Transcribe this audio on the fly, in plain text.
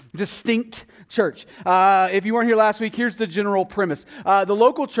distinct church. If you weren't here last week, here's the general premise. The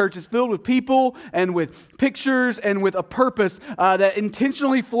local church is filled with people and with pictures and with a purpose that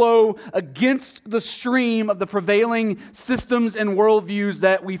intentionally flow against the stream of the prevailing systems and worldviews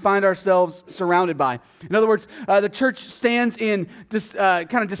that we find ourselves surrounded by. In other words, the church stands in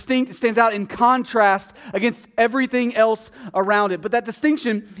kind of distinct, it stands out in contrast against everything else around it. But that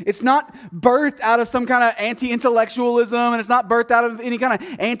distinction, it's not birthed out of some kind of anti-intellectualism, and it's not birthed out of any kind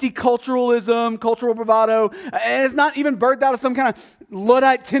of anti-culturalism, cultural bravado, and it's not even birthed out of some kind of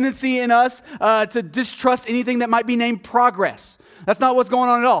Luddite tendency in us to distrust anything that might be named progress. That's not what's going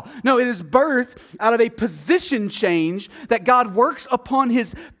on at all. No, it is birthed out of a position change that God works upon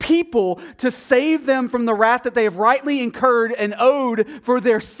His people to save them from the wrath that they have rightly incurred and owed for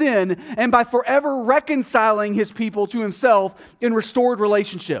their sin, and by forever reconciling His people to Himself in restored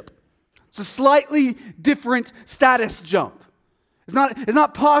relationship. It's a slightly different status jump. It's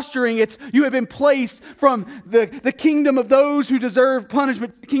not posturing, it's you have been placed from the kingdom of those who deserve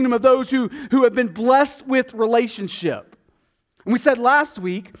punishment, the kingdom of those who have been blessed with relationship. And we said last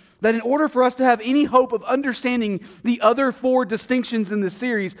week that in order for us to have any hope of understanding the other four distinctions in this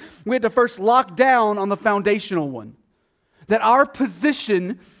series, we had to first lock down on the foundational one. That our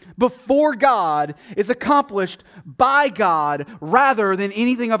position before God is accomplished by God rather than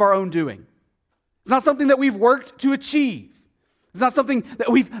anything of our own doing. It's not something that we've worked to achieve. It's not something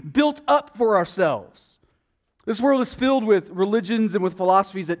that we've built up for ourselves. This world is filled with religions and with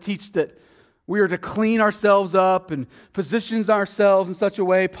philosophies that teach that we are to clean ourselves up and position ourselves in such a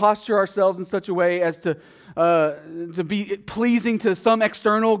way, posture ourselves in such a way as to be pleasing to some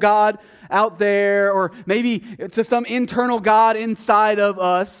external God out there, or maybe to some internal God inside of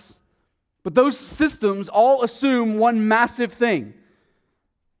us. But those systems all assume one massive thing,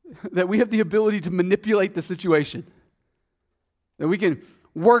 that we have the ability to manipulate the situation. That we can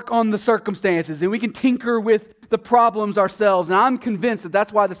work on the circumstances and we can tinker with the problems ourselves. And I'm convinced that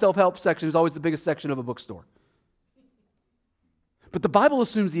that's why the self-help section is always the biggest section of a bookstore. But the Bible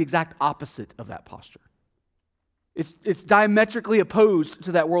assumes the exact opposite of that posture. It's diametrically opposed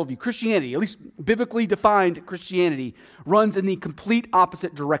to that worldview. Christianity, at least biblically defined Christianity, runs in the complete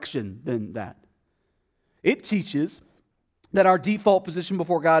opposite direction than that. It teaches that our default position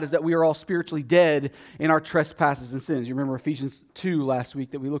before God is that we are all spiritually dead in our trespasses and sins. You remember Ephesians 2 last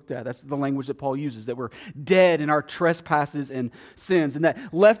week that we looked at. That's the language that Paul uses, that we're dead in our trespasses and sins. And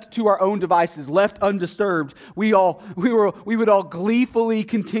that left to our own devices, left undisturbed, we would all gleefully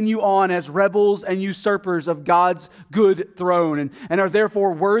continue on as rebels and usurpers of God's good throne and are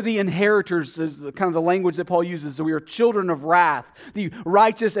therefore worthy inheritors, is kind of the language that Paul uses. So we are children of wrath, the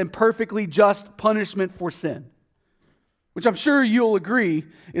righteous and perfectly just punishment for sin. Which I'm sure you'll agree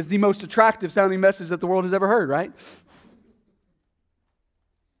is the most attractive sounding message that the world has ever heard, right?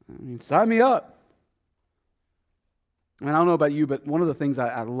 I mean, sign me up. I mean, I don't know about you, but one of the things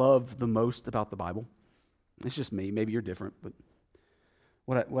I love the most about the Bible, it's just me, maybe you're different, but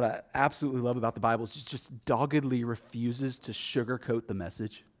what I absolutely love about the Bible is it just doggedly refuses to sugarcoat the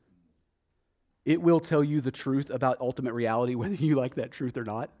message. It will tell you the truth about ultimate reality, whether you like that truth or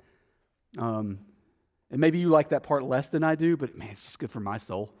not. And maybe you like that part less than I do, but man, it's just good for my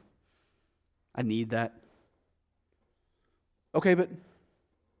soul. I need that. Okay, but,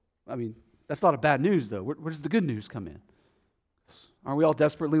 I mean, that's not a bad news, though. Where does the good news come in? Aren't we all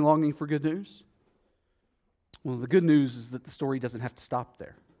desperately longing for good news? Well, the good news is that the story doesn't have to stop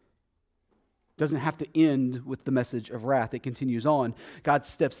there. It doesn't have to end with the message of wrath. It continues on. God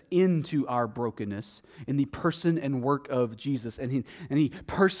steps into our brokenness in the person and work of Jesus, and he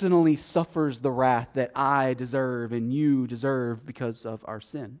personally suffers the wrath that I deserve and you deserve because of our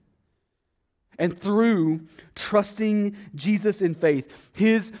sin. And through trusting Jesus in faith,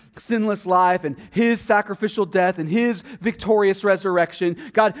 His sinless life and His sacrificial death and His victorious resurrection,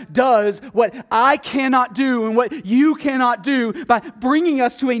 God does what I cannot do and what you cannot do by bringing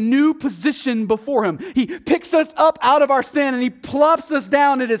us to a new position before Him. He picks us up out of our sin and He plops us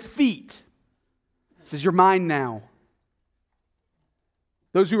down at His feet. He says, "You're mine now."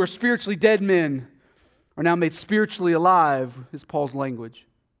 Those who are spiritually dead men are now made spiritually alive, is Paul's language.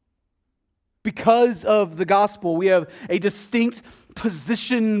 Because of the gospel, we have a distinct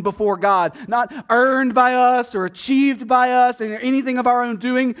position before God, not earned by us or achieved by us or anything of our own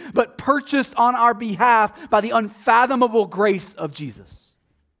doing, but purchased on our behalf by the unfathomable grace of Jesus.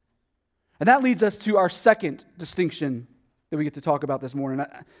 And that leads us to our second distinction that we get to talk about this morning.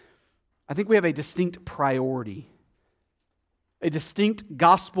 I think we have a distinct priority, a distinct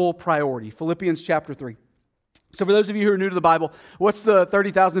gospel priority. Philippians chapter 3. So for those of you who are new to the Bible, what's the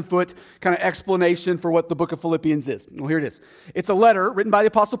 30,000-foot kind of explanation for what the book of Philippians is? Well, here it is. It's a letter written by the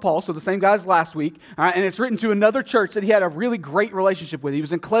Apostle Paul, so the same guy as last week, and it's written to another church that he had a really great relationship with. He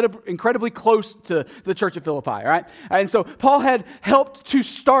was incredibly close to the church at Philippi, all right? And so Paul had helped to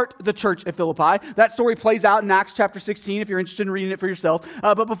start the church at Philippi. That story plays out in Acts chapter 16 if you're interested in reading it for yourself.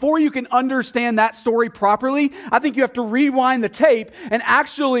 But before you can understand that story properly, I think you have to rewind the tape and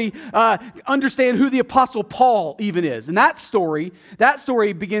actually understand who the Apostle Paul even is. And that story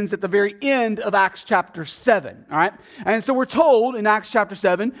begins at the very end of Acts chapter 7, all right? And so we're told in Acts chapter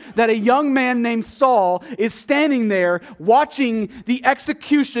 7 that a young man named Saul is standing there watching the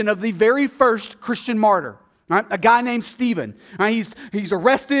execution of the very first Christian martyr. Right? A guy named Stephen. Right? He's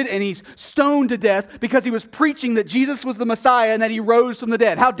arrested and he's stoned to death because he was preaching that Jesus was the Messiah and that he rose from the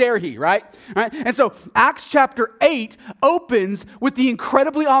dead. How dare he, right? And so Acts chapter 8 opens with the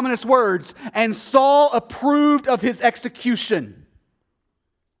incredibly ominous words, "And Saul approved of his execution."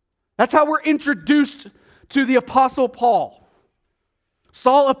 That's how we're introduced to the Apostle Paul.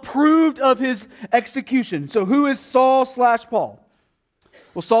 Saul approved of his execution. So who is Saul/Paul?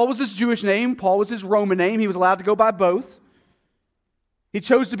 Well, Saul was his Jewish name. Paul was his Roman name. He was allowed to go by both. He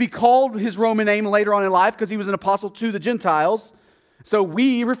chose to be called his Roman name later on in life because he was an apostle to the Gentiles. So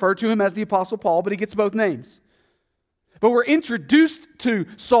we refer to him as the Apostle Paul, but he gets both names. But we're introduced to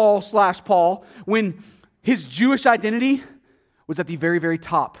Saul/Paul when his Jewish identity was at the very, very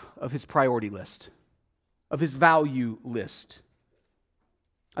top of his priority list, of his value list.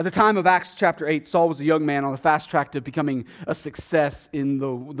 At the time of Acts chapter 8, Saul was a young man on the fast track to becoming a success in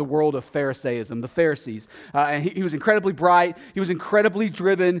the world of Pharisaism, the Pharisees. And he was incredibly bright, he was incredibly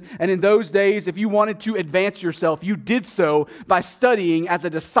driven, and in those days, if you wanted to advance yourself, you did so by studying as a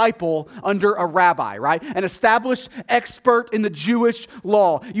disciple under a rabbi, right? An established expert in the Jewish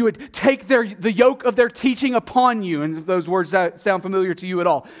law. You would take the yoke of their teaching upon you, and if those words sound familiar to you at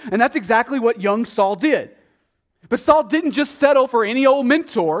all. And that's exactly what young Saul did. But Saul didn't just settle for any old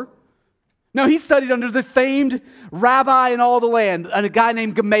mentor. No, he studied under the famed rabbi in all the land, a guy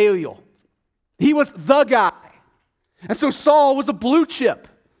named Gamaliel. He was the guy. And so Saul was a blue chip.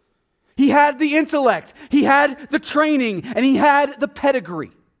 He had the intellect, he had the training, and he had the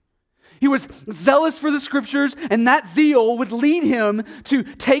pedigree. He was zealous for the scriptures, and that zeal would lead him to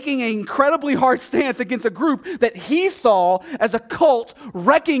taking an incredibly hard stance against a group that he saw as a cult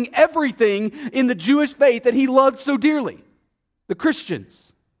wrecking everything in the Jewish faith that he loved so dearly, the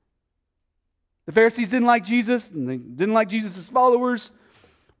Christians. The Pharisees didn't like Jesus, and they didn't like Jesus' followers,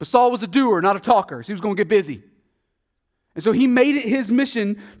 but Saul was a doer, not a talker, so he was going to get busy. And so he made it his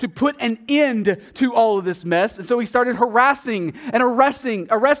mission to put an end to all of this mess. And so he started harassing and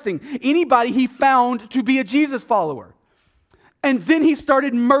arresting anybody he found to be a Jesus follower. And then he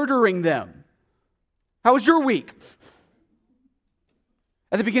started murdering them. How was your week?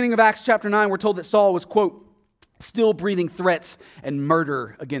 At the beginning of Acts chapter 9, we're told that Saul was, quote, still breathing threats and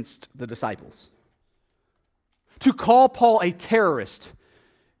murder against the disciples. To call Paul a terrorist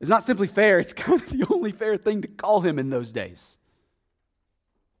is not simply fair, it's kind of the only fair thing to call him in those days.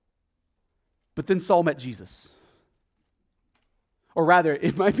 But then Saul met Jesus. Or rather,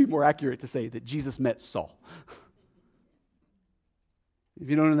 it might be more accurate to say that Jesus met Saul.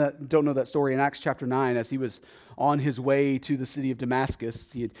 If you don't know that story, in Acts chapter 9, as he was on his way to the city of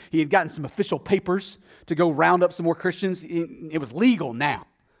Damascus, he had gotten some official papers to go round up some more Christians. It was legal now.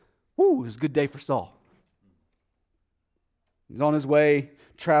 It was a good day for Saul. He's on his way,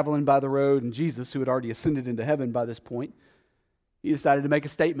 traveling by the road, and Jesus, who had already ascended into heaven by this point, he decided to make a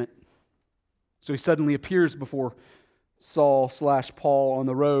statement. So he suddenly appears before Saul/Paul on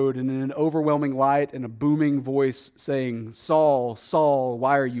the road, and in an overwhelming light and a booming voice saying, "Saul, Saul,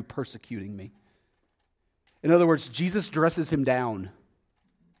 why are you persecuting me?" In other words, Jesus dresses him down.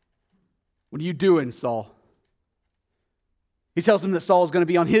 "What are you doing, Saul?" He tells him that Saul is going to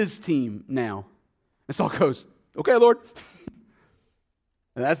be on his team now. And Saul goes, "Okay, Lord."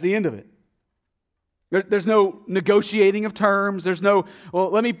 And that's the end of it. There's no negotiating of terms. There's no, well,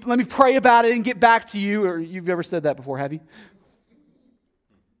 let me pray about it and get back to you. Or you've ever said that before, have you?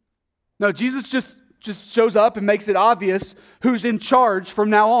 No, Jesus just shows up and makes it obvious who's in charge from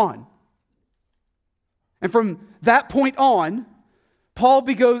now on. And from that point on, Paul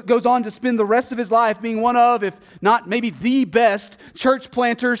goes on to spend the rest of his life being one of, if not maybe the best, church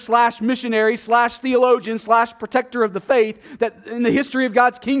planter / missionary / theologian / protector of the faith that in the history of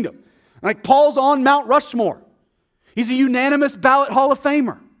God's kingdom. Like Paul's on Mount Rushmore. He's a unanimous ballot Hall of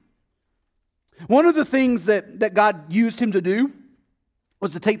Famer. One of the things that God used him to do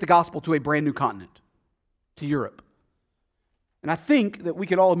was to take the gospel to a brand new continent, to Europe. And I think that we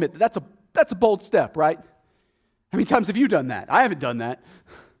could all admit that that's a bold step, right? How many times have you done that? I haven't done that.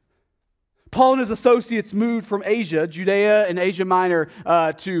 Paul and his associates moved from Asia, Judea and Asia Minor,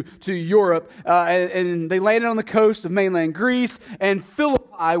 to Europe, and they landed on the coast of mainland Greece, and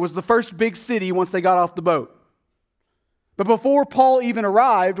Philippi was the first big city once they got off the boat. But before Paul even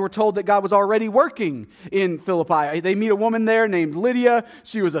arrived, we're told that God was already working in Philippi. They meet a woman there named Lydia.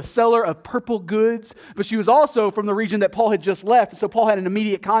 She was a seller of purple goods, but she was also from the region that Paul had just left, so Paul had an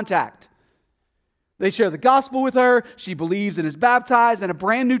immediate contact. They share the gospel with her, she believes and is baptized, and a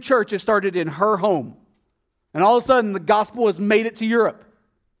brand new church is started in her home. And all of a sudden, the gospel has made it to Europe.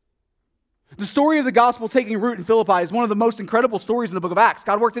 The story of the gospel taking root in Philippi is one of the most incredible stories in the book of Acts.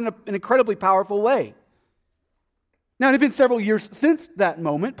 God worked in an incredibly powerful way. Now, it had been several years since that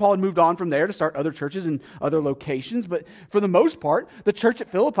moment. Paul had moved on from there to start other churches in other locations, but for the most part, the church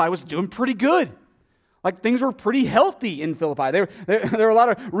at Philippi was doing pretty good. Like, things were pretty healthy in Philippi. There were a lot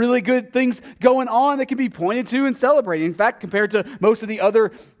of really good things going on that can be pointed to and celebrated. In fact, compared to most of the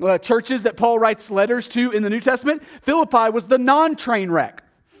other churches that Paul writes letters to in the New Testament, Philippi was the non-train wreck,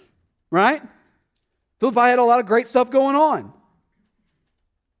 right? Philippi had a lot of great stuff going on.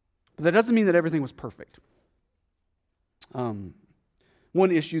 But that doesn't mean that everything was perfect. One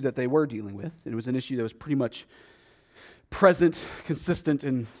issue that they were dealing with, and it was an issue that was pretty much present, consistent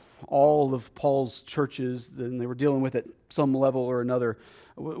in all of Paul's churches, and they were dealing with at some level or another,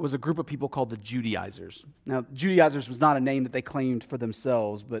 was a group of people called the Judaizers. Now, Judaizers was not a name that they claimed for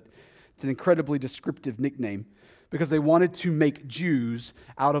themselves, but it's an incredibly descriptive nickname because they wanted to make Jews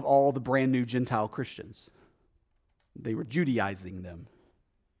out of all the brand new Gentile Christians. They were Judaizing them.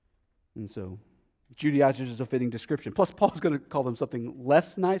 And so Judaizers is a fitting description. Plus, Paul's going to call them something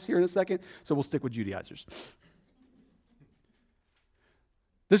less nice here in a second, so we'll stick with Judaizers.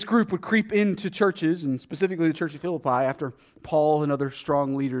 This group would creep into churches, and specifically the church of Philippi, after Paul and other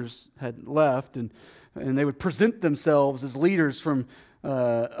strong leaders had left, and they would present themselves as leaders from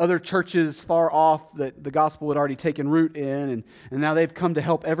other churches far off that the gospel had already taken root in, and now they've come to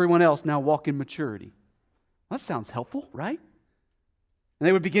help everyone else now walk in maturity. Well, that sounds helpful, right? And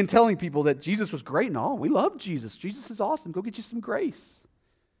they would begin telling people that Jesus was great and all. We love Jesus. Jesus is awesome. Go get you some grace.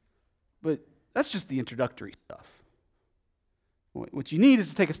 But that's just the introductory stuff. What you need is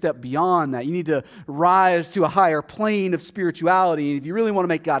to take a step beyond that. You need to rise to a higher plane of spirituality. And if you really want to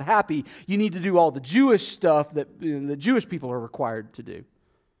make God happy, you need to do all the Jewish stuff that the Jewish people are required to do.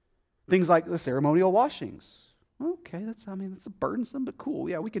 Things like the ceremonial washings. Okay, that's a burdensome, but cool.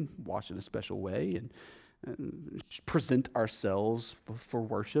 Yeah, we can wash in a special way and present ourselves for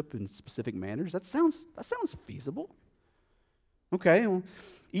worship in specific manners. That sounds feasible. Okay, well,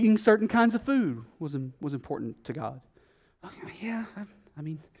 eating certain kinds of food was important to God. Okay, yeah,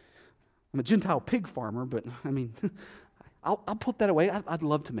 I'm a Gentile pig farmer, but I'll put that away. I'd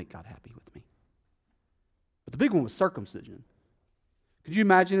love to make God happy with me. But the big one was circumcision. Could you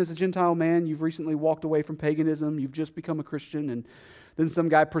imagine as a Gentile man, you've recently walked away from paganism, you've just become a Christian, and then some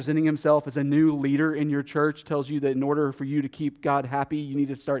guy presenting himself as a new leader in your church tells you that in order for you to keep God happy, you need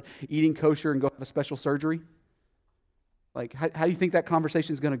to start eating kosher and go have a special surgery? Like, how do you think that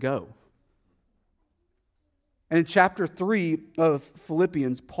conversation is going to go? And in chapter 3 of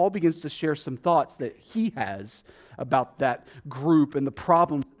Philippians, Paul begins to share some thoughts that he has about that group and the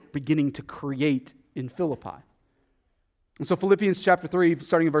problems beginning to create in Philippi. And so Philippians chapter 3,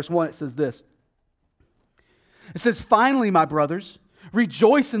 starting in verse 1, it says this. It says, "Finally, my brothers,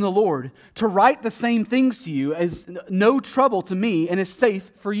 rejoice in the Lord. To write the same things to you is no trouble to me and is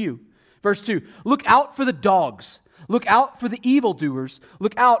safe for you." Verse 2, "Look out for the dogs. Look out for the evildoers.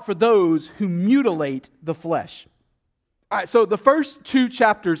 Look out for those who mutilate the flesh." All right, so the first 2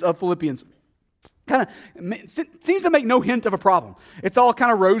 chapters of Philippians kind of seems to make no hint of a problem. It's all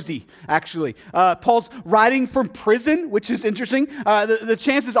kind of rosy, actually. Paul's writing from prison, which is interesting. The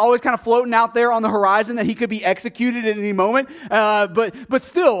chance is always kind of floating out there on the horizon that he could be executed at any moment. But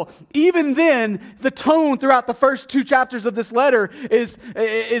still, even then, the tone throughout the first 2 chapters of this letter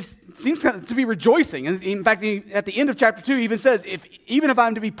seems kind of to be rejoicing. And in fact, at the end of chapter 2, he even says, even if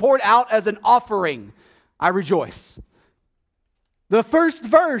I'm to be poured out as an offering, I rejoice. The first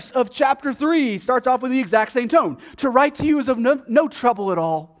verse of chapter 3 starts off with the exact same tone. To write to you is of no trouble at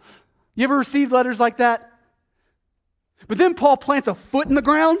all. You ever received letters like that? But then Paul plants a foot in the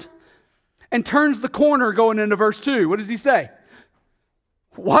ground and turns the corner going into verse 2. What does he say?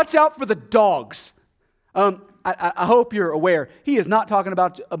 Watch out for the dogs. I hope you're aware, he is not talking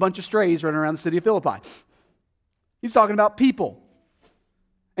about a bunch of strays running around the city of Philippi. He's talking about people.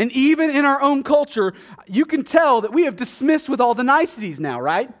 And even in our own culture, you can tell that we have dismissed with all the niceties now,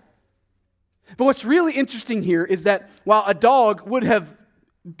 right? But what's really interesting here is that while a dog would have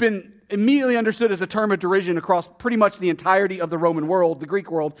been immediately understood as a term of derision across pretty much the entirety of the Roman world, the Greek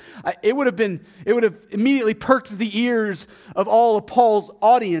world, it would have immediately perked the ears of all of Paul's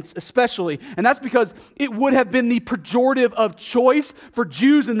audience, especially. And that's because it would have been the pejorative of choice for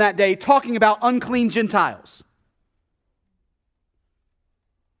Jews in that day, talking about unclean Gentiles.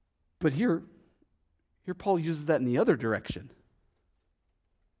 But here Paul uses that in the other direction.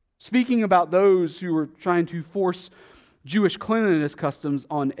 Speaking about those who were trying to force Jewish cleanliness customs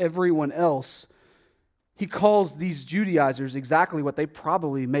on everyone else, he calls these Judaizers exactly what they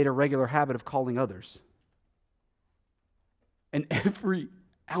probably made a regular habit of calling others. And every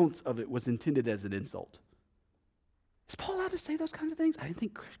ounce of it was intended as an insult. Is Paul allowed to say those kinds of things? I didn't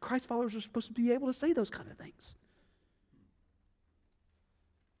think Christ followers were supposed to be able to say those kind of things.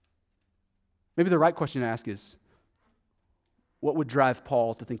 Maybe the right question to ask is, what would drive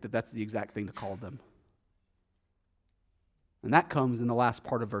Paul to think that that's the exact thing to call them? And that comes in the last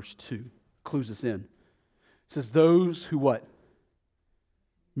part of verse 2. Clues us in. It says, those who what?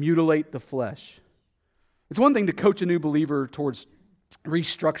 Mutilate the flesh. It's one thing to coach a new believer towards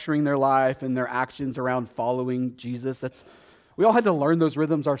restructuring their life and their actions around following Jesus. We all had to learn those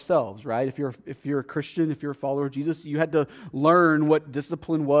rhythms ourselves, right? If you're a Christian, if you're a follower of Jesus, you had to learn what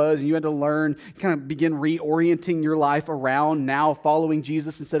discipline was, and you had to learn, kind of begin reorienting your life around now following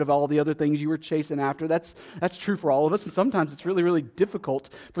Jesus instead of all the other things you were chasing after. That's true for all of us, and sometimes it's really, really difficult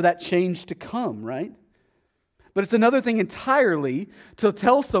for that change to come, right? But it's another thing entirely to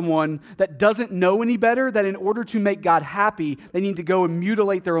tell someone that doesn't know any better that in order to make God happy, they need to go and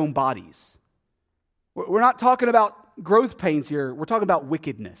mutilate their own bodies. We're not talking about growth pains here. We're talking about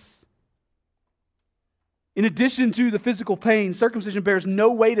wickedness. In addition to the physical pain, circumcision bears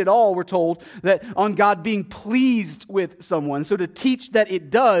no weight at all, we're told, that on God being pleased with someone. So to teach that it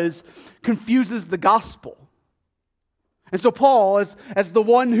does confuses the gospel. And so Paul, as the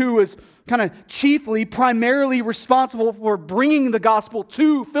one who is kind of primarily responsible for bringing the gospel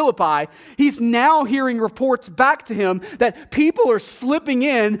to Philippi, he's now hearing reports back to him that people are slipping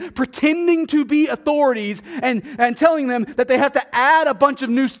in, pretending to be authorities, and telling them that they have to add a bunch of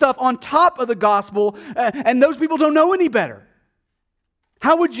new stuff on top of the gospel, and those people don't know any better.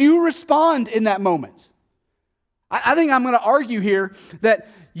 How would you respond in that moment? I think I'm going to argue here that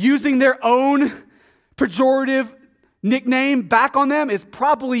using their own pejorative nickname back on them is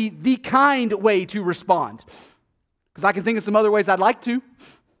probably the kind way to respond. Because I can think of some other ways I'd like to.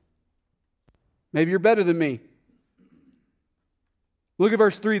 Maybe you're better than me. Look at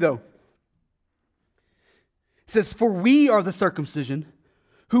verse 3 though. It says, "For we are the circumcision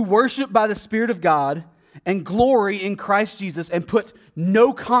who worship by the Spirit of God and glory in Christ Jesus and put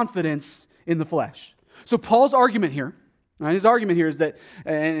no confidence in the flesh." So Paul's argument here, right, his argument here is that,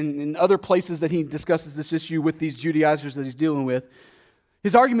 and in other places that he discusses this issue with these Judaizers that he's dealing with,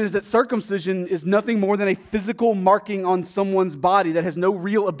 his argument is that circumcision is nothing more than a physical marking on someone's body that has no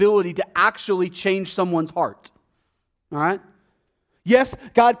real ability to actually change someone's heart. All right? Yes,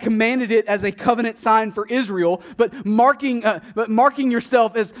 God commanded it as a covenant sign for Israel, but marking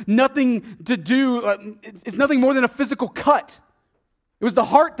yourself as nothing to do, it's nothing more than a physical cut. It was the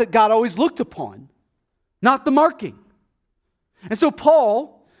heart that God always looked upon, not the marking. And so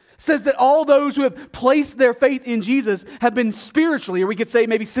Paul says that all those who have placed their faith in Jesus have been spiritually, or we could say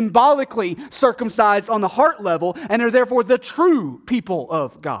maybe symbolically, circumcised on the heart level and are therefore the true people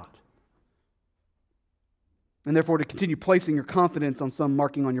of God. And therefore to continue placing your confidence on some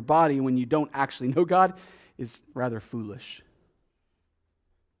marking on your body when you don't actually know God is rather foolish.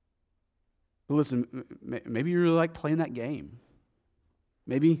 But listen, maybe you really like playing that game.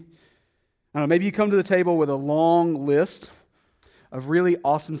 Maybe you come to the table with a long list of really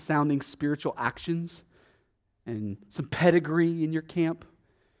awesome sounding spiritual actions and some pedigree in your camp,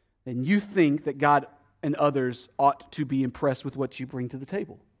 and you think that God and others ought to be impressed with what you bring to the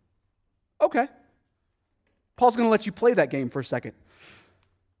table. Okay. Paul's going to let you play that game for a second.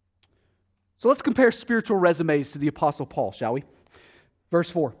 So let's compare spiritual resumes to the Apostle Paul, shall we? Verse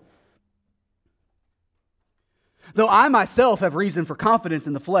 4. "Though I myself have reason for confidence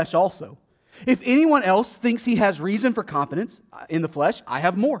in the flesh also. If anyone else thinks he has reason for confidence in the flesh, I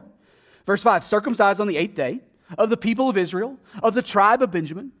have more." Verse 5, "Circumcised on the 8th day, of the people of Israel, of the tribe of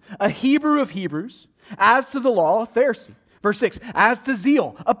Benjamin, a Hebrew of Hebrews, as to the law, a Pharisee." Verse 6, "As to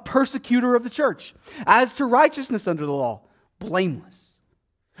zeal, a persecutor of the church. As to righteousness under the law, blameless."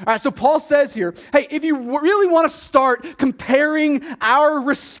 All right, so Paul says here, hey, if you really want to start comparing our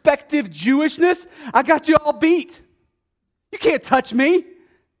respective Jewishness, I got you all beat. You can't touch me.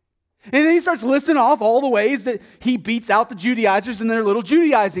 And then he starts listing off all the ways that he beats out the Judaizers in their little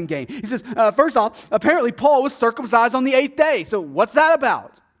Judaizing game. He says, first off, apparently Paul was circumcised on the 8th day. So what's that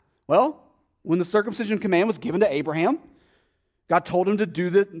about? Well, when the circumcision command was given to Abraham, God told him to do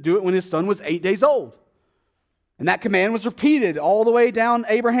it when his son was 8 days old. And that command was repeated all the way down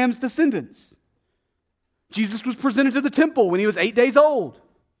Abraham's descendants. Jesus was presented to the temple when he was 8 days old.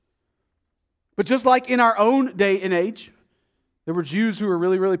 But just like in our own day and age, there were Jews who were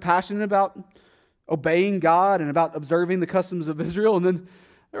really, really passionate about obeying God and about observing the customs of Israel. And then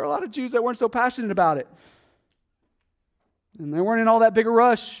there were a lot of Jews that weren't so passionate about it. And they weren't in all that big a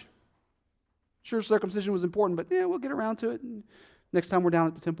rush. Sure, circumcision was important, but yeah, we'll get around to it next time we're down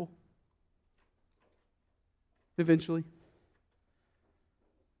at the temple. Eventually.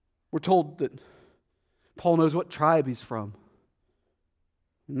 We're told that Paul knows what tribe he's from,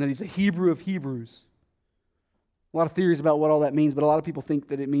 and that he's a Hebrew of Hebrews. A lot of theories about what all that means, but a lot of people think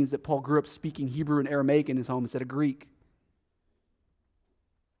that it means that Paul grew up speaking Hebrew and Aramaic in his home instead of Greek.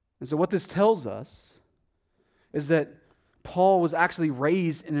 And so what this tells us is that Paul was actually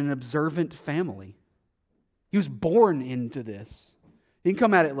raised in an observant family. He was born into this. He didn't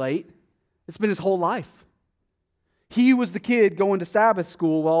come at it late. It's been his whole life. He was the kid going to Sabbath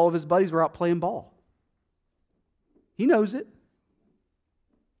school while all of his buddies were out playing ball. He knows it.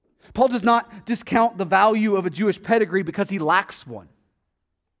 Paul does not discount the value of a Jewish pedigree because he lacks one.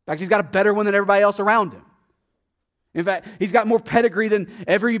 In fact, he's got a better one than everybody else around him. In fact, he's got more pedigree than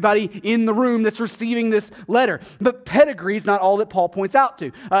everybody in the room that's receiving this letter. But pedigree is not all that Paul points out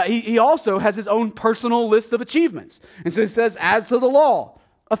to. He also has his own personal list of achievements. And so he says, as to the law,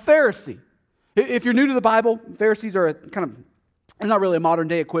 a Pharisee. If you're new to the Bible, Pharisees are a kind of, they're not really a modern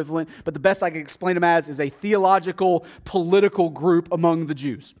day equivalent, but the best I can explain them as is a theological, political group among the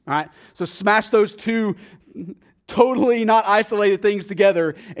Jews. All right? So smash those two totally not isolated things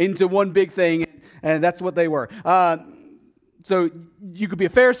together into one big thing, and that's what they were. So you could be a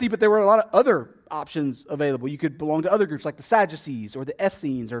Pharisee, but there were a lot of other options available. You could belong to other groups like the Sadducees or the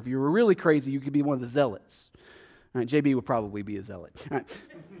Essenes, or if you were really crazy, you could be one of the Zealots. All right, JB would probably be a Zealot. All right.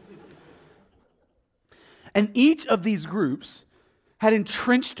 And each of these groups had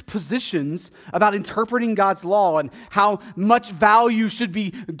entrenched positions about interpreting God's law and how much value should be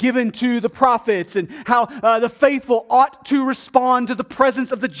given to the prophets and how the faithful ought to respond to the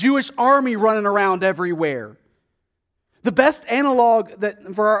presence of the Jewish army running around everywhere. The best analog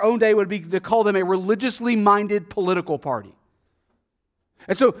that for our own day would be to call them a religiously minded political party.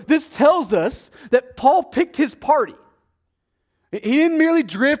 And so this tells us that Paul picked his party. He didn't merely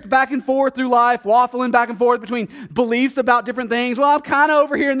drift back and forth through life, waffling back and forth between beliefs about different things. Well, I'm kind of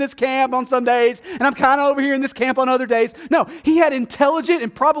over here in this camp on some days, and I'm kind of over here in this camp on other days. No, he had intelligent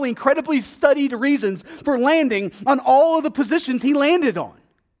and probably incredibly studied reasons for landing on all of the positions he landed on.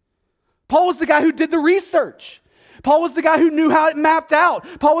 Paul was the guy who did the research. Paul was the guy who knew how it mapped out.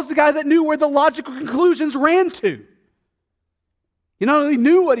 Paul was the guy that knew where the logical conclusions ran to. He not only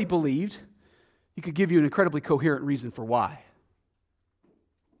knew what he believed, he could give you an incredibly coherent reason for why.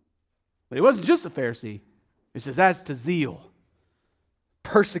 But he wasn't just a Pharisee. He says, as to zeal,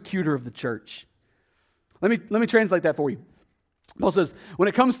 persecutor of the church. Let me translate that for you. Paul says, when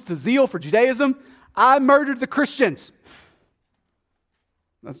it comes to zeal for Judaism, I murdered the Christians.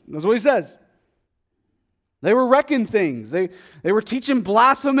 That's what he says. They were wrecking things. They were teaching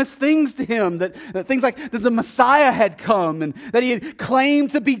blasphemous things to him, that things like that the Messiah had come and that he had claimed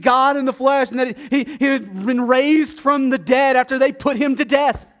to be God in the flesh and that he had been raised from the dead after they put him to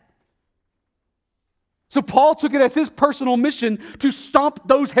death. So Paul took it as his personal mission to stomp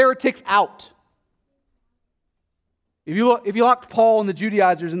those heretics out. If you locked Paul and the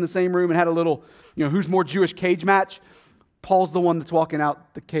Judaizers in the same room and had a little, who's more Jewish cage match, Paul's the one that's walking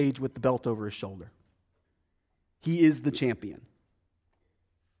out the cage with the belt over his shoulder. He is the champion.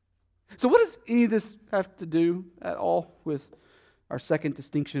 So what does any of this have to do at all with our second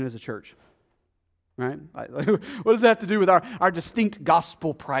distinction as a church? Right? What does that have to do with our distinct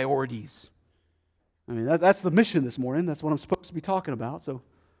gospel priorities? I mean, that's the mission this morning. That's what I'm supposed to be talking about. So, I'm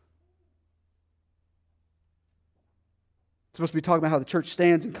supposed to be talking about how the church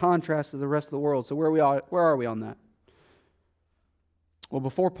stands in contrast to the rest of the world. So where are we on that? Well,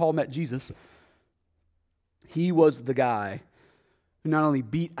 before Paul met Jesus, he was the guy who not only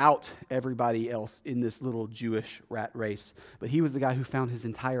beat out everybody else in this little Jewish rat race, but he was the guy who found his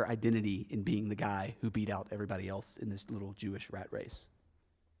entire identity in being the guy who beat out everybody else in this little Jewish rat race.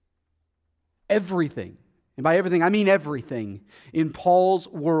 Everything, and by everything I mean everything, in Paul's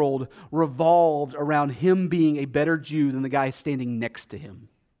world revolved around him being a better Jew than the guy standing next to him.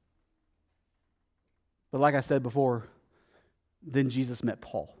 But like I said before, then Jesus met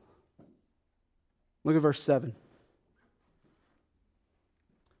Paul. Look at verse 7.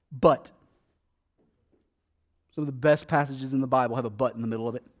 But. Some of the best passages in the Bible have a but in the middle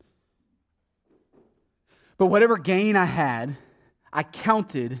of it. But whatever gain I had, I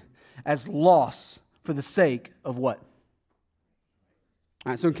counted as loss for the sake of what?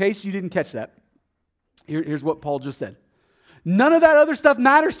 All right, so in case you didn't catch that, here's what Paul just said. None of that other stuff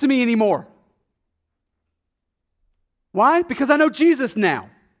matters to me anymore. Why? Because I know Jesus now.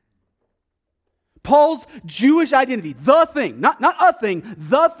 Paul's Jewish identity, the thing, not a thing,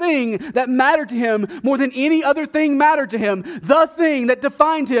 the thing that mattered to him more than any other thing mattered to him, the thing that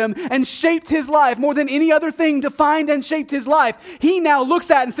defined him and shaped his life more than any other thing defined and shaped his life, he now looks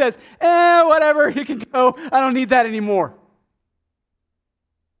at and says, whatever, you can go, I don't need that anymore.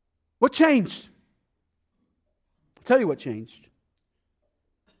 What changed? I'll tell you what changed.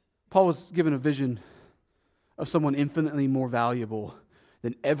 Paul was given a vision of someone infinitely more valuable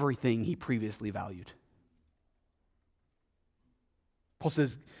than everything he previously valued. Paul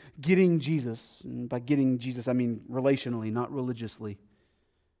says, getting Jesus, and by getting Jesus, I mean relationally, not religiously.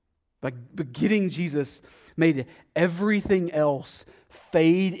 But getting Jesus made everything else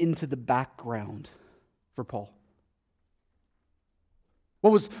fade into the background for Paul.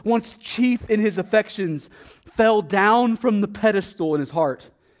 What was once chief in his affections fell down from the pedestal in his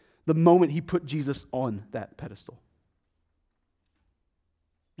heart the moment he put Jesus on that pedestal.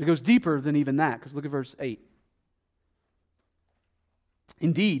 It goes deeper than even that, because look at verse 8.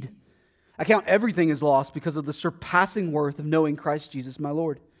 Indeed, I count everything as lost because of the surpassing worth of knowing Christ Jesus my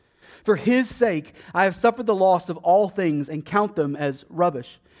Lord. For His sake, I have suffered the loss of all things and count them as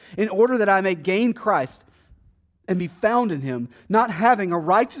rubbish, in order that I may gain Christ and be found in Him, not having a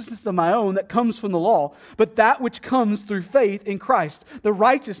righteousness of my own that comes from the law, but that which comes through faith in Christ, the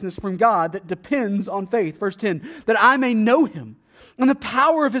righteousness from God that depends on faith. Verse 10, that I may know Him and the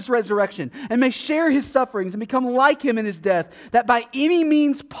power of His resurrection, and may share His sufferings and become like Him in His death, that by any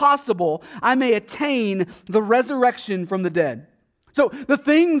means possible I may attain the resurrection from the dead. So the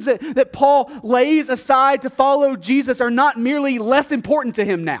things that Paul lays aside to follow Jesus are not merely less important to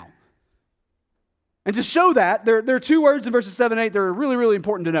him now. And to show that, there are two words in verses 7 and 8 that are really, really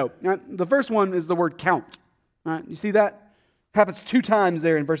important to note. The first one is the word count. You see that? Happens 2 times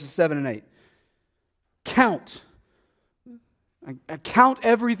there in verses 7 and 8. Count. I count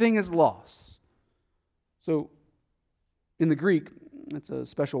everything as loss. So, in the Greek, that's a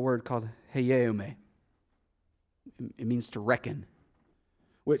special word called heiome. It means to reckon,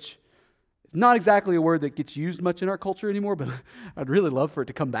 which is not exactly a word that gets used much in our culture anymore, but I'd really love for it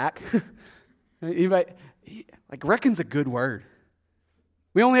to come back. Anybody, like, reckon's a good word.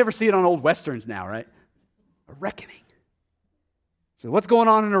 We only ever see it on old westerns now, right? A reckoning. So what's going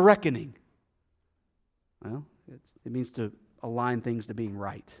on in a reckoning? Well, it means to align things to being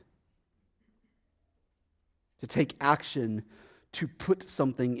right. To take action to put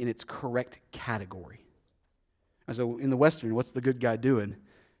something in its correct category. And so in the Western, what's the good guy doing?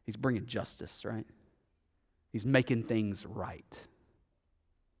 He's bringing justice, right? He's making things right.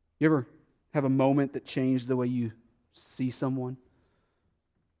 You ever have a moment that changed the way you see someone?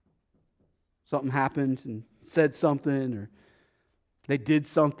 Something happened and said something, or they did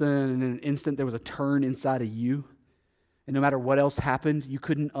something, and in an instant there was a turn inside of you. And no matter what else happened, you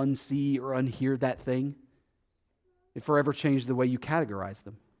couldn't unsee or unhear that thing. It forever changed the way you categorize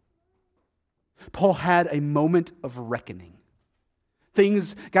them. Paul had a moment of reckoning.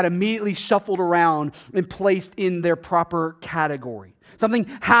 Things got immediately shuffled around and placed in their proper category. Something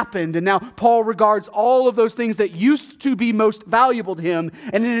happened, and now Paul regards all of those things that used to be most valuable to him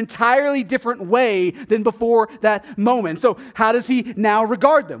in an entirely different way than before that moment. So how does he now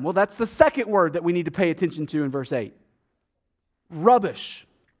regard them? Well, that's the second word that we need to pay attention to in verse 8. Rubbish.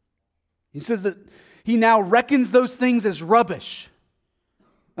 He says that he now reckons those things as rubbish.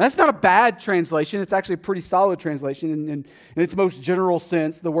 That's not a bad translation. It's actually a pretty solid translation. In its most general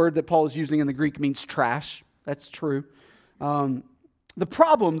sense, the word that Paul is using in the Greek means trash. That's true. The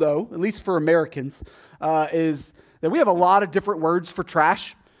problem, though, at least for Americans, is that we have a lot of different words for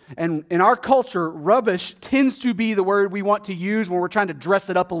trash. And in our culture, rubbish tends to be the word we want to use when we're trying to dress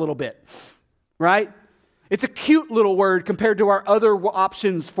it up a little bit. Right? It's a cute little word compared to our other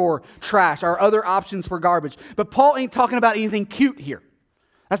options for trash, our other options for garbage. But Paul ain't talking about anything cute here.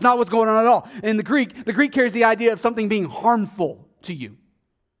 That's not what's going on at all. In the Greek carries the idea of something being harmful to you.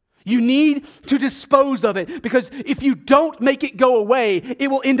 You need to dispose of it, because if you don't make it go away, it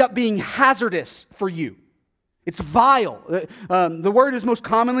will end up being hazardous for you. It's vile. The word is most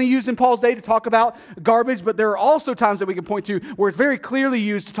commonly used in Paul's day to talk about garbage, but there are also times that we can point to where it's very clearly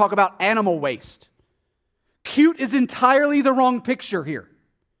used to talk about animal waste. Cute is entirely the wrong picture here.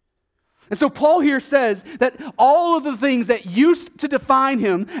 And so Paul here says that all of the things that used to define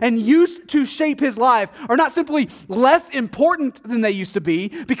him and used to shape his life are not simply less important than they used to be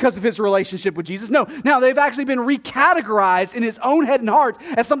because of his relationship with Jesus. No, now they've actually been recategorized in his own head and heart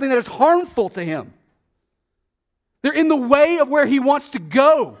as something that is harmful to him. They're in the way of where he wants to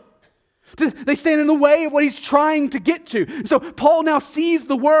go. They stand in the way of what he's trying to get to. So Paul now sees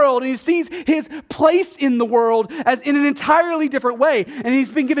the world, and he sees his place in the world as in an entirely different way. And he's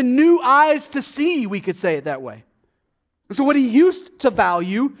been given new eyes to see, we could say it that way. And so what he used to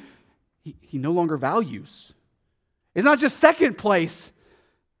value, he no longer values. It's not just second place,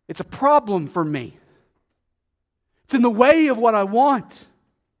 it's a problem for me. It's in the way of what I want.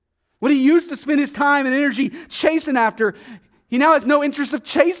 What he used to spend his time and energy chasing after, he now has no interest of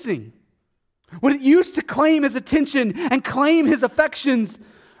chasing. What it used to claim his attention and claim his affections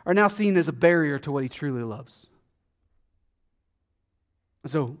are now seen as a barrier to what he truly loves.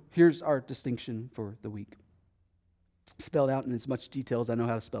 So here's our distinction for the week. Spelled out in as much detail as I know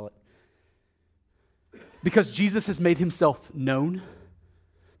how to spell it. Because Jesus has made himself known,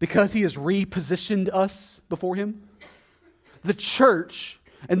 because he has repositioned us before him, the church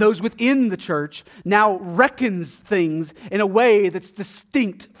and those within the church now reckons things in a way that's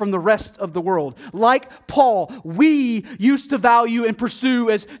distinct from the rest of the world. Like Paul, we used to value and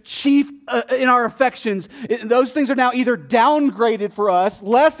pursue as chief in our affections. Those things are now either downgraded for us,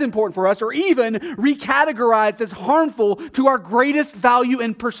 less important for us, or even recategorized as harmful to our greatest value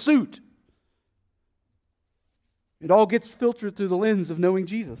and pursuit. It all gets filtered through the lens of knowing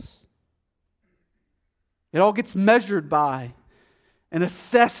Jesus. It all gets measured by and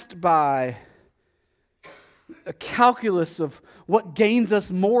assessed by a calculus of what gains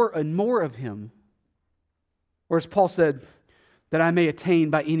us more and more of him. Or as Paul said, that I may attain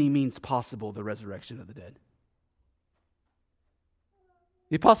by any means possible the resurrection of the dead.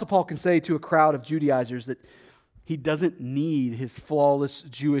 The Apostle Paul can say to a crowd of Judaizers that he doesn't need his flawless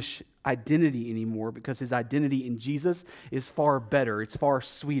Jewish identity anymore because his identity in Jesus is far better, it's far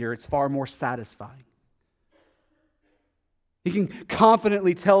sweeter, it's far more satisfying. He can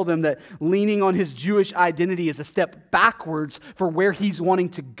confidently tell them that leaning on his Jewish identity is a step backwards for where he's wanting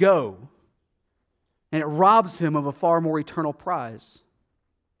to go. And it robs him of a far more eternal prize.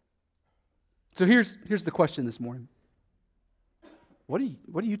 So here's the question this morning. What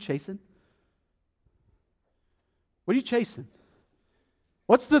are you chasing? What are you chasing?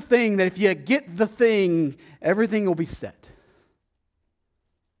 What's the thing that if you get the thing, everything will be set?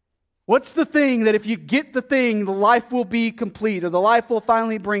 What's the thing that if you get the thing, the life will be complete, or the life will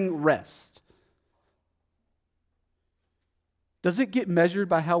finally bring rest? Does it get measured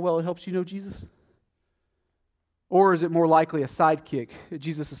by how well it helps you know Jesus? Or is it more likely a sidekick,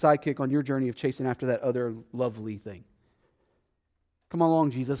 Jesus a sidekick on your journey of chasing after that other lovely thing? Come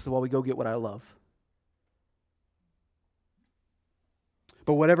along, Jesus, while we go get what I love.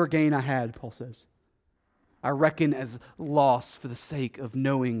 But whatever gain I had, Paul says, I reckon as loss for the sake of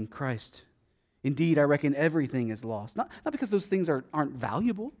knowing Christ. Indeed, I reckon everything is lost. Not because those things aren't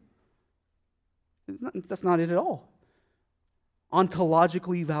valuable. That's not it at all.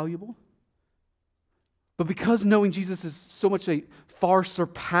 Ontologically valuable. But because knowing Jesus is so much a far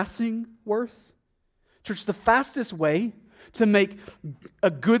surpassing worth. Church, the fastest way to make a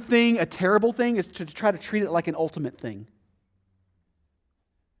good thing a terrible thing is to try to treat it like an ultimate thing.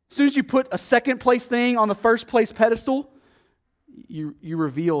 As soon as you put a second place thing on the first place pedestal, you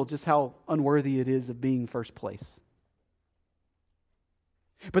reveal just how unworthy it is of being first place.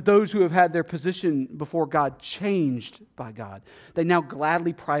 But those who have had their position before God changed by God, they now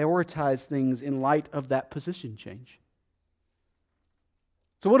gladly prioritize things in light of that position change.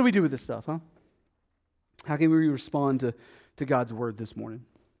 So what do we do with this stuff, huh? How can we respond to God's word this morning?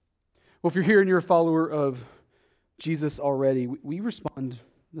 Well, if you're here and you're a follower of Jesus already, we respond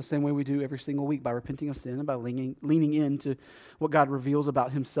the same way we do every single week, by repenting of sin and by leaning into what God reveals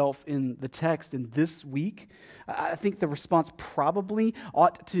about himself in the text. And this week, I think the response probably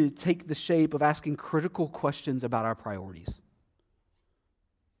ought to take the shape of asking critical questions about our priorities.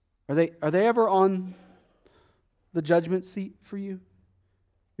 Are they ever on the judgment seat for you?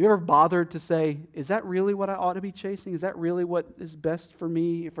 You ever bothered to say, is that really what I ought to be chasing? Is that really what is best for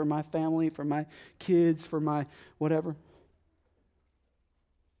me, for my family, for my kids, for my whatever?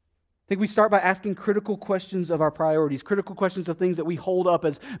 I think we start by asking critical questions of our priorities, critical questions of things that we hold up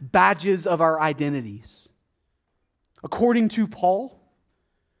as badges of our identities. According to Paul,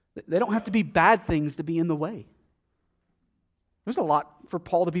 they don't have to be bad things to be in the way. There's a lot for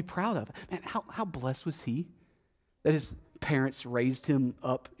Paul to be proud of. Man, how blessed was he that his parents raised him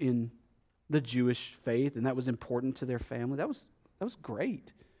up in the Jewish faith, and that was important to their family. That was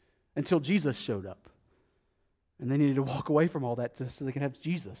great. until Jesus showed up. And they needed to walk away from all that so they can have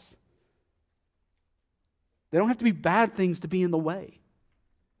Jesus. They don't have to be bad things to be in the way.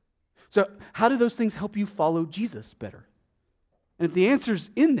 So how do those things help you follow Jesus better? And if the answer's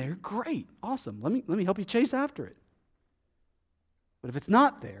in there, great, awesome. Let me help you chase after it. But if it's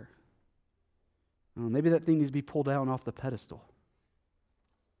not there, well, maybe that thing needs to be pulled down off the pedestal.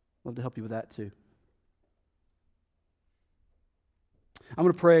 I'd love to help you with that too. I'm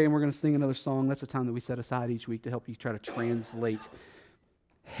going to pray and we're going to sing another song. That's the time that we set aside each week to help you try to translate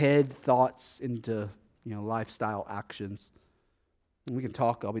head thoughts into, lifestyle actions. And we can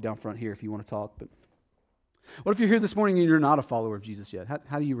talk. I'll be down front here if you want to talk. But what if you're here this morning and you're not a follower of Jesus yet?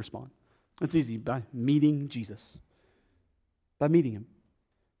 How do you respond? It's easy, by meeting Jesus. By meeting him.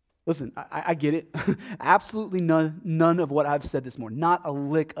 Listen, I get it. Absolutely none of what I've said this morning, not a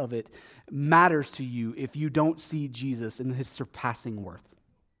lick of it, matters to you if you don't see Jesus in his surpassing worth.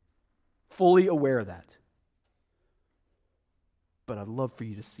 Fully aware of that. But I'd love for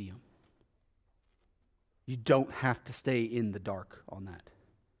you to see him. You don't have to stay in the dark on that.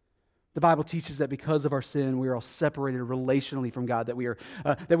 The Bible teaches that because of our sin, we are all separated relationally from God, that we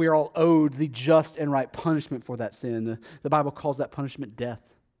are all owed the just and right punishment for that sin. The Bible calls that punishment death.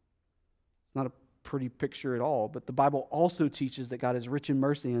 Not a pretty picture at all, but the Bible also teaches that God is rich in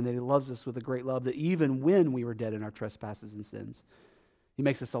mercy and that he loves us with a great love, that even when we were dead in our trespasses and sins, he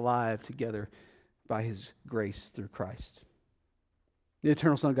makes us alive together by his grace through Christ. The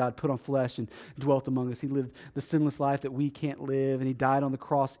eternal Son of God put on flesh and dwelt among us. He lived the sinless life that we can't live, and he died on the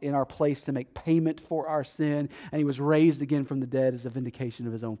cross in our place to make payment for our sin, and he was raised again from the dead as a vindication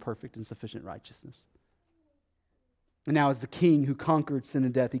of his own perfect and sufficient righteousness. And now as the King who conquered sin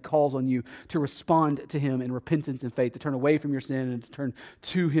and death, he calls on you to respond to him in repentance and faith, to turn away from your sin and to turn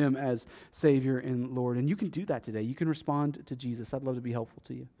to him as Savior and Lord. And you can do that today. You can respond to Jesus. I'd love to be helpful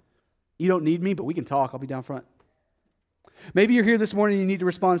to you. You don't need me, but we can talk. I'll be down front. Maybe you're here this morning and you need to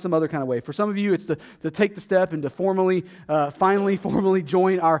respond in some other kind of way. For some of you, it's to take the step and to finally formally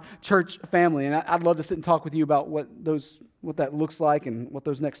join our church family. And I'd love to sit and talk with you about what that looks like and what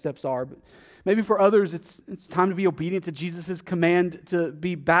those next steps are. But maybe for others, it's time to be obedient to Jesus' command to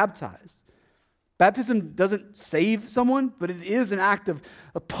be baptized. Baptism doesn't save someone, but it is an act of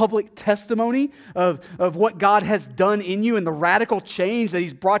public testimony of what God has done in you and the radical change that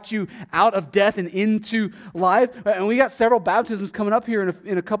he's brought you out of death and into life. And we got several baptisms coming up here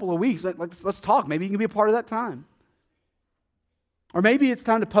in a couple of weeks. Let's talk. Maybe you can be a part of that time. Or maybe it's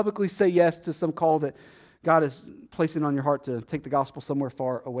time to publicly say yes to some call that God is placing on your heart to take the gospel somewhere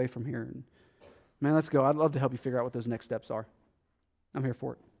far away from here. And man, let's go. I'd love to help you figure out what those next steps are. I'm here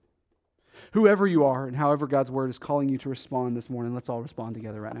for it. Whoever you are and however God's word is calling you to respond this morning, let's all respond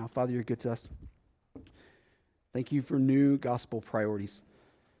together right now. Father, you're good to us. Thank you for new gospel priorities.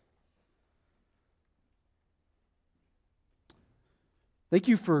 Thank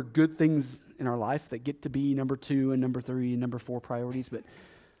you for good things in our life that get to be number 2 and number 3 and number 4 priorities, but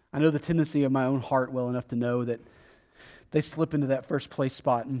I know the tendency of my own heart well enough to know that they slip into that first place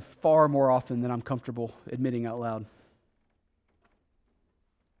spot and far more often than I'm comfortable admitting out loud.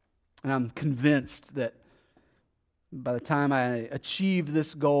 And I'm convinced that by the time I achieve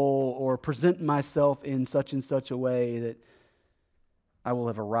this goal or present myself in such and such a way that I will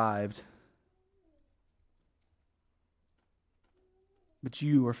have arrived. But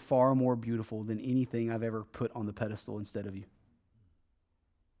you are far more beautiful than anything I've ever put on the pedestal instead of you.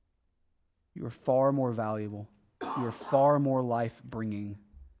 You are far more valuable. You are far more life-bringing.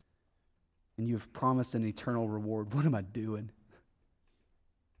 And you have promised an eternal reward. What am I doing?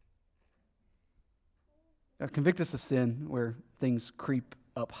 Convict us of sin where things creep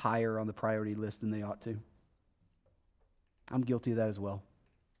up higher on the priority list than they ought to. I'm guilty of that as well.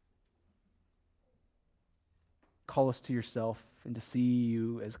 Call us to yourself and to see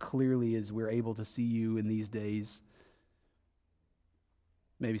you as clearly as we're able to see you in these days.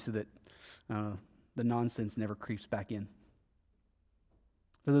 Maybe so that the nonsense never creeps back in.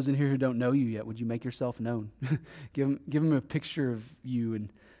 For those in here who don't know you yet, would you make yourself known? Give them a picture of you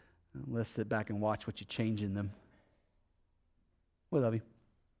and let's sit back and watch what you change in them. We love you.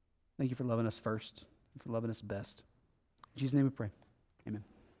 Thank you for loving us first and for loving us best. In Jesus' name we pray. Amen.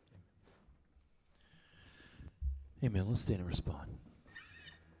 Amen. Let's stand and respond.